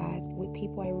I had with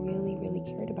people I really, really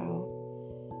cared about.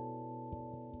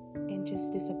 And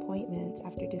just disappointments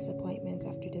after disappointments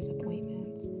after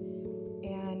disappointments.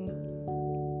 And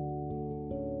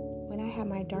when I had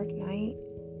my dark night,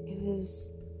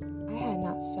 I had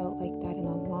not felt like that in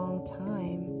a long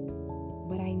time,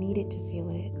 but I needed to feel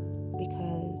it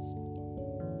because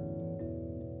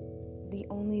the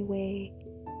only way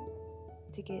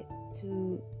to get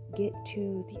to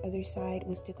the other side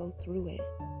was to go through it,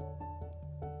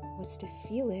 was to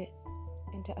feel it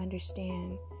and to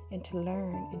understand and to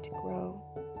learn and to grow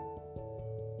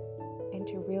and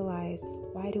to realize,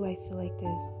 why do I feel like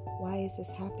this? Why is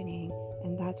this happening?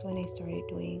 And that's when I started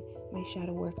doing my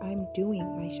shadow work. I'm doing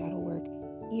my shadow work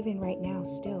even right now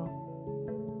still.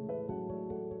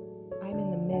 I'm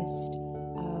in the midst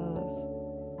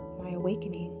of my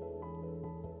awakening.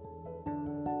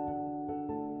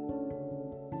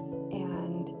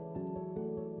 And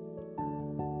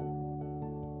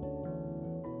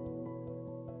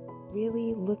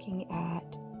really looking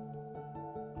at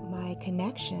my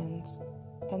connections.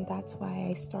 And that's why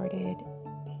I started,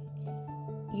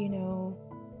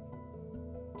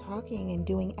 talking and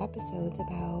doing episodes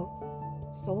about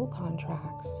soul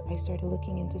contracts. I started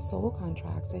looking into soul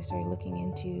contracts. I started looking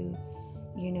into,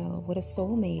 what a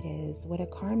soulmate is, what a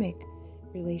karmic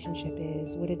relationship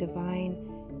is, what a divine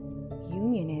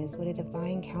union is, what a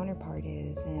divine counterpart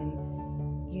is, and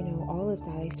all of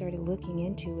that. I started looking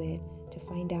into it to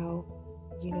find out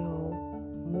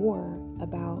more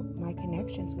about my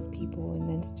connections with people, and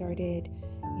then started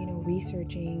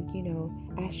researching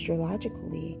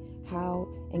astrologically how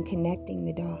and connecting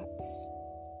the dots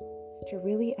to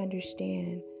really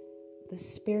understand the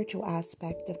spiritual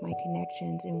aspect of my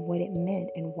connections and what it meant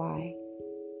and why.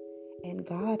 And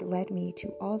God led me to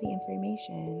all the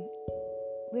information.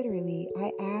 Literally,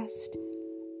 I asked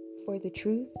for the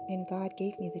truth, and God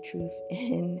gave me the truth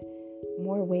in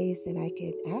more ways than I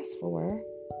could ask for,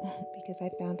 because I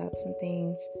found out some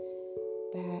things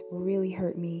that really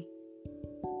hurt me,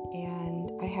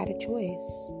 and I had a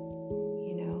choice,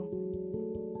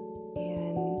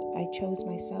 and I chose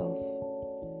myself.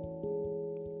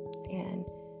 And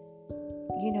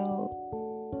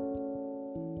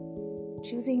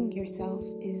choosing yourself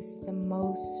is the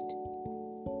most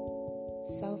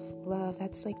self-love.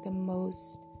 That's like the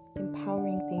most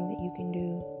empowering thing that you can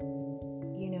do,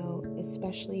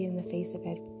 especially in the face of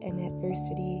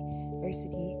adversity,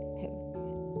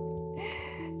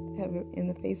 in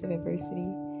the face of adversity,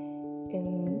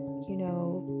 and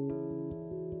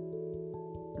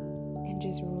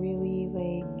just really,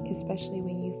 especially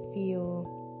when you feel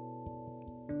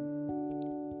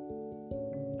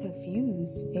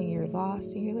confused and you're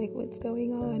lost and you're like, what's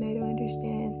going on? I don't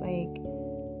understand.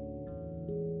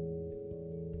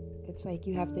 It's like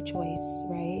you have the choice,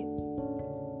 right?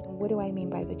 And what do I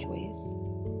mean by the choice?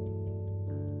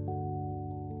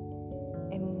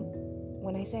 And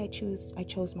when I say I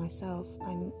chose myself,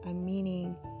 I'm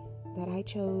meaning that I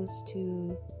chose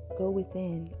to go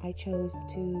within. I chose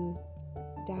to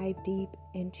dive deep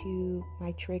into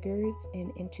my triggers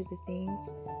and into the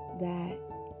things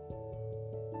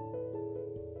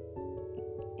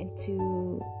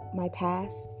into my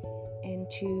past,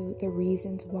 into the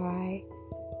reasons why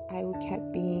I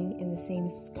kept being in the same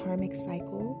karmic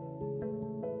cycle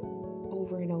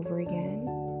over and over again.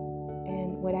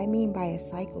 And what I mean by a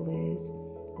cycle is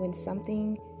when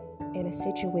something in a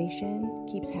situation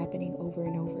keeps happening over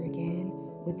and over again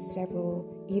with several,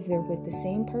 either with the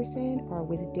same person or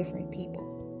with different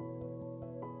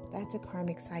people. That's a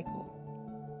karmic cycle.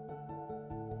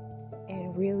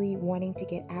 And really wanting to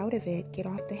get out of it, get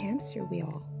off the hamster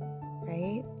wheel,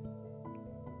 right?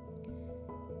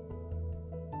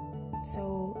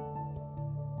 So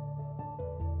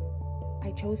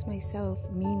I chose myself,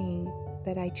 meaning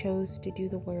that I chose to do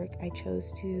the work. I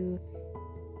chose to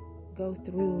go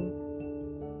through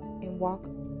and walk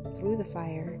through the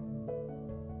fire.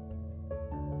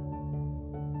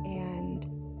 And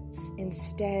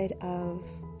instead of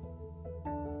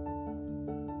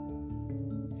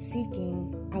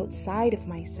seeking outside of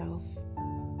myself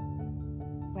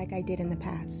like I did in the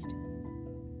past.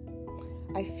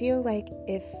 I feel like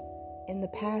if in the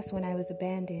past, when I was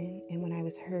abandoned and when I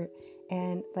was hurt,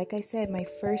 and like I said, my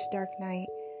first dark night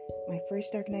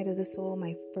of the soul,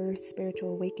 my first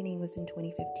spiritual awakening was in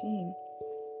 2015,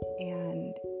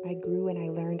 and I grew and I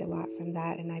learned a lot from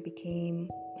that, and I became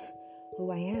who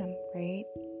I am, right?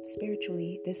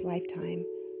 Spiritually, this lifetime.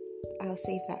 I'll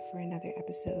save that for another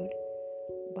episode.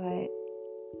 But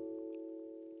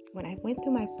when I went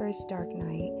through my first dark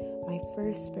night, my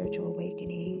first spiritual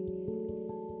awakening,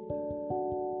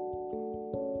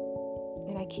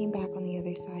 and I came back on the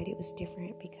other side, it was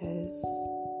different because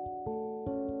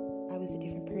I was a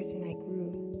different person. I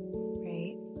grew,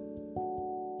 right?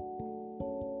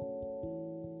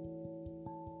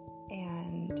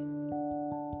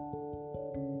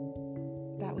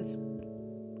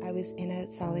 And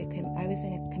I was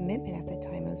in a commitment at that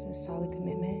time. I was in a solid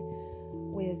commitment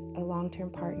with a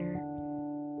long-term partner,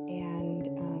 and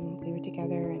we were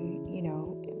together, and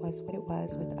it was what it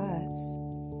was with us.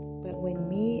 But when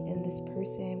me and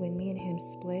him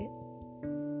split,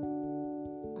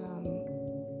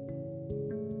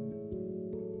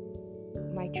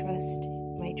 my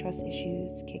trust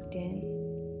issues kicked in.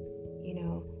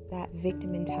 That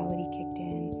victim mentality kicked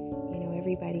in.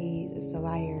 Everybody is a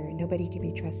liar. Nobody can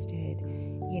be trusted.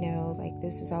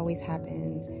 This is always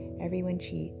happens. Everyone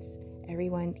cheats.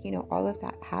 Everyone, all of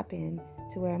that happened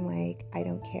to where I'm like, I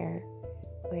don't care.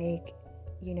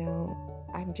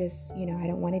 I'm just, I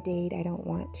don't want to date. I don't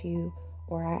want to,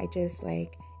 or I just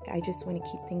want to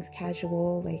keep things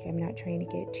casual. I'm not trying to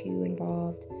get too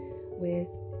involved with,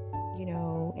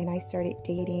 and I started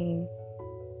dating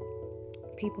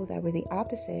people that were the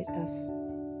opposite of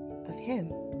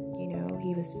him, You know,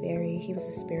 he was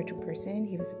a spiritual person.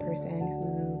 He was a person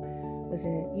who was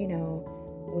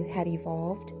had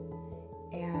evolved.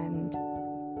 And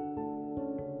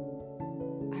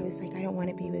I was like, I don't want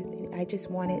to be with, I just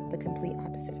wanted the complete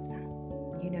opposite of that,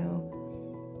 you know.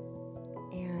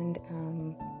 And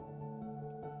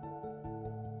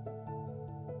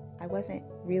I wasn't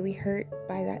really hurt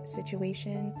by that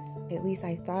situation. At least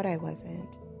I thought I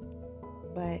wasn't.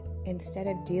 But instead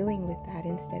of dealing with that,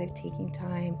 instead of taking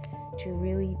time to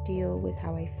really deal with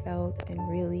how I felt and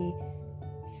really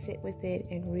sit with it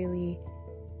and really,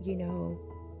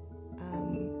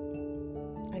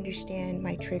 understand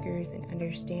my triggers and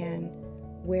understand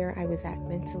where I was at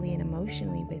mentally and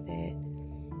emotionally with it,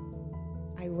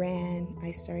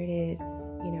 I started,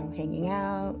 hanging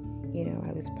out,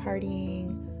 I was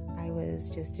partying, I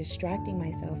was just distracting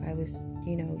myself. I was,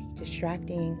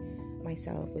 distracting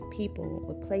myself with people,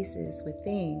 with places, with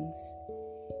things,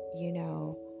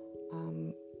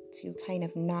 to kind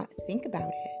of not think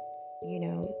about it,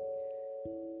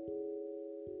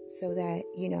 so that,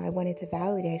 I wanted to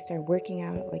validate. I started working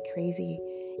out like crazy,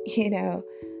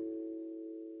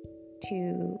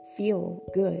 to feel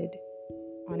good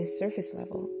on a surface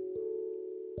level,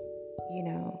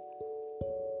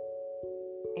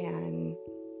 and,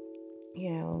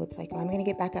 it's like, oh, I'm going to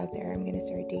get back out there. I'm going to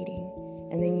start dating.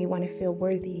 And then you want to feel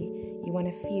worthy. You want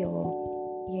to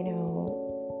feel,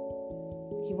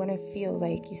 you want to feel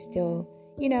like you still,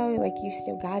 like you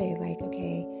still got it. Like,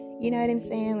 okay, you know what I'm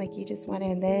saying? Like you just want to,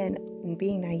 and then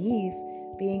being naive,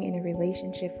 being in a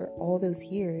relationship for all those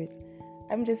years,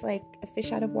 I'm just like a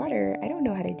fish out of water. I don't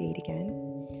know how to date again.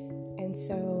 And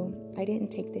so I didn't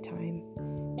take the time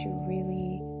to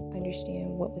really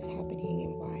understand what was happening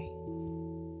and why.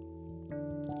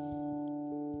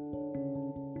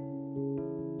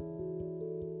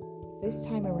 This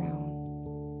time around,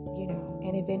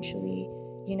 and eventually,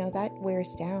 that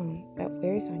wears down, that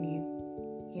wears on you.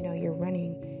 You're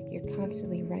running, you're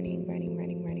constantly running.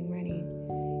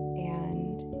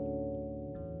 And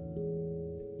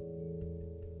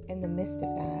in the midst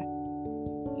of that,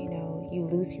 you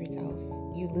lose yourself,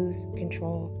 you lose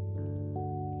control.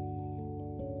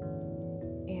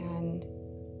 And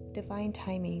divine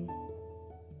timing,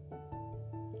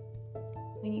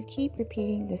 when you keep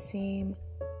repeating the same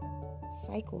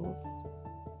cycles,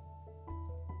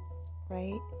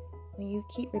 right? When you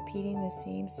keep repeating the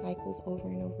same cycles over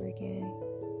and over again,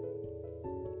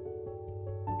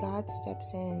 God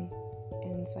steps in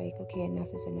and it's like, okay,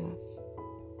 enough is enough.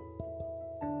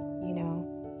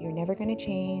 You're never going to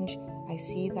change. I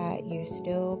see that you're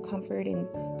still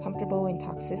comfortable in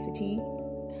toxicity.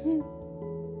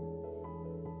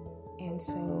 And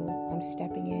so I'm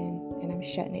stepping in and I'm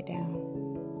shutting it down.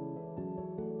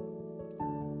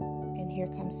 And here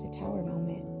comes the tower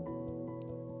moment.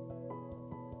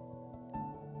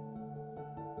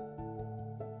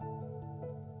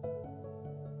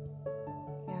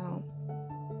 Now,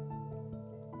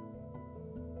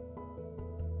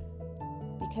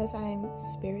 because I'm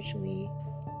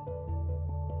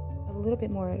a little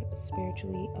bit more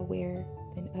spiritually aware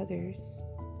than others,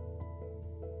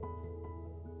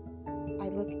 I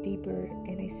looked deeper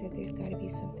and I said, there's got to be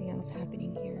something else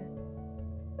happening here.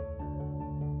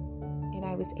 And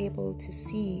I was able to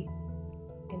see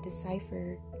and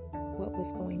decipher what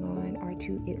was going on, or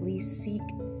to at least seek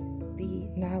the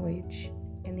knowledge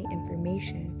and the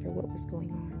information for what was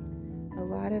going on. A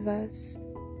lot of us,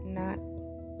 of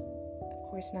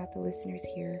course not the listeners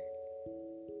here,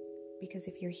 because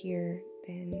if you're here,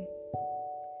 then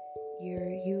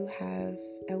you have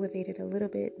elevated a little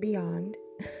bit beyond,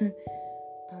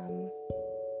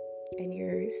 and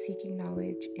you're seeking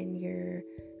knowledge, and you're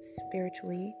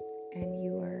spiritually, and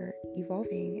you are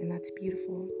evolving, and that's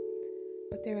beautiful.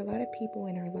 But there are a lot of people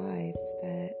in our lives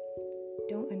that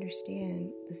don't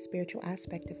understand the spiritual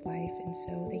aspect of life, and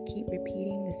so they keep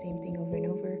repeating the same thing over and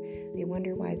over. They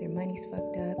wonder why their money's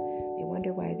fucked up. They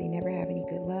wonder why they never have any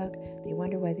good luck. They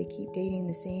wonder why they keep dating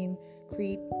the same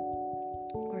creep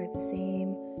or the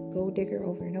same gold digger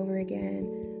over and over again.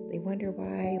 They wonder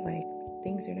why, like,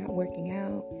 things are not working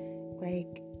out.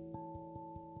 Like,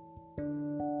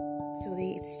 so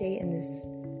they stay in this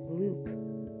loop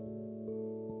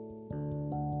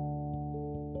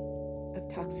of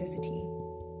toxicity,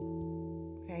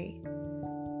 right?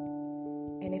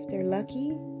 And if they're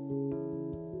lucky,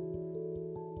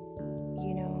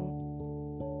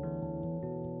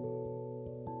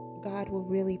 God will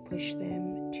really push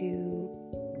them to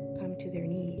come to their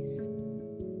knees.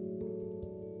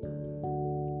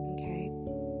 Okay?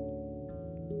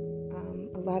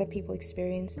 A lot of people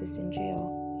experience this in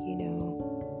jail,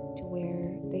 to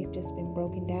where they've just been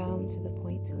broken down to the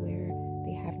point to where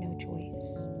they have no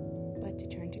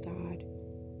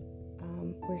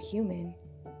human.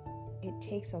 It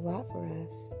takes a lot for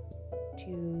us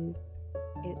to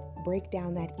break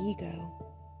down that ego,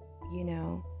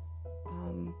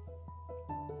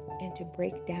 and to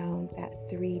break down that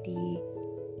 3D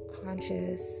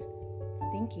conscious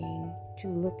thinking, to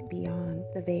look beyond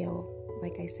the veil,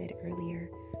 like I said earlier,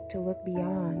 to look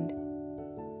beyond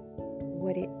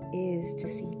what it is to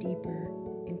see deeper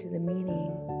into the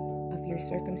meaning of your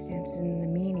circumstances and the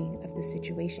meaning of the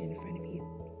situation in front of you.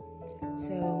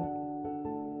 So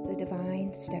the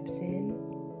divine steps in,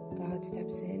 God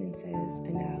steps in and says,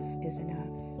 enough is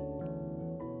enough.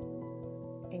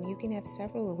 And you can have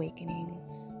several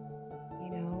awakenings.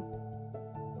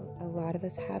 A lot of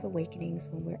us have awakenings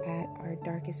when we're at our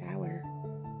darkest hour,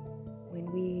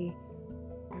 when we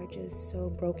are just so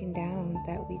broken down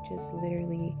that we just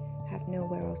literally have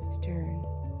nowhere else to turn.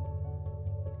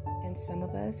 And some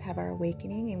of us have our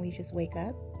awakening and we just wake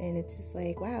up and it's just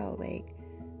like, wow, like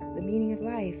the meaning of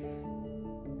life.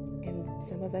 And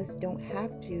some of us don't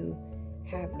have to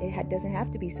have, it doesn't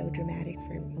have to be so dramatic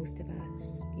for most of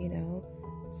us,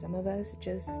 Some of us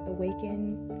just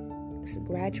awaken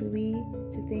gradually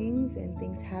to things and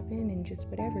things happen and just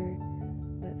whatever.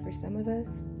 But for some of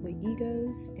us with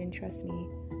egos, and trust me,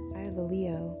 I have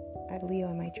Leo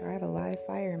in my chart. I have a live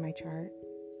fire in my chart.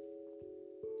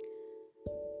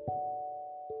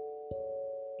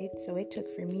 So it took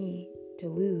for me to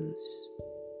lose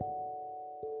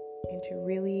and to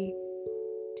really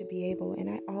to be able, and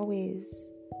I always,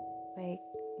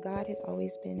 God has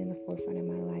always been in the forefront of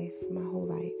my life for my whole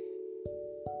life.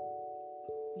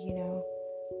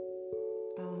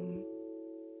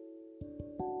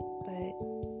 But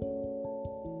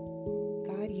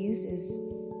God uses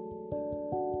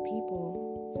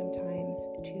people sometimes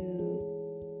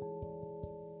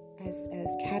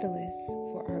as catalysts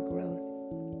for our growth,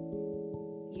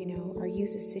 or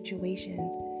uses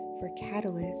situations for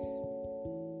catalysts,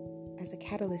 as a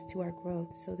catalyst to our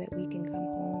growth, so that we can come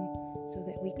home, so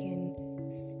that we can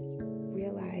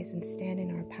realize and stand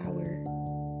in our power,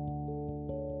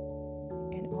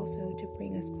 and also to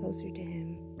bring us closer to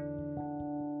Him.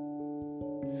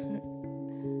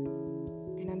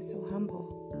 And I'm so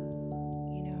humble,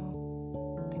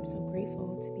 I'm so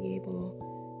grateful to be able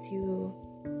to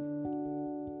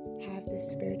have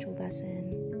this spiritual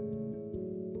lesson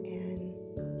and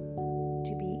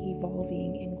to be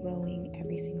evolving and growing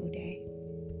every single day.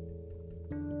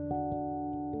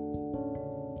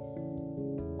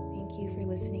 Thank you for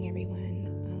listening, everyone.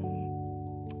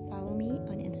 Follow me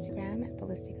on Instagram at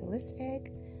Ballistic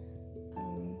Holistic.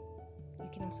 You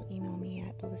can also email me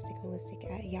at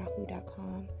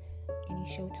ballisticholistic@yahoo.com. Any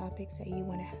show topics that you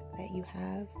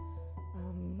have.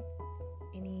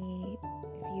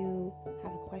 If you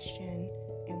have a question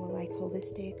and would like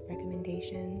holistic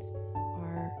recommendations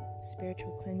or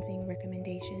spiritual cleansing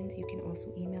recommendations, you can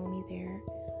also email me there.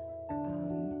 I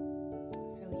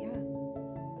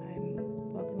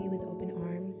welcome you with open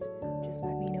arms. Just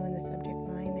let me know in the subject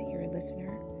line that you're a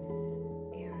listener,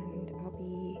 and I'll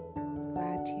be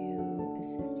glad to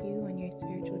assist you on your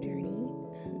spiritual journey.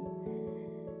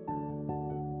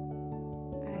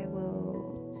 I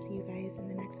will see you guys in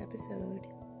the next episode.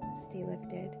 Stay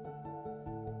lifted.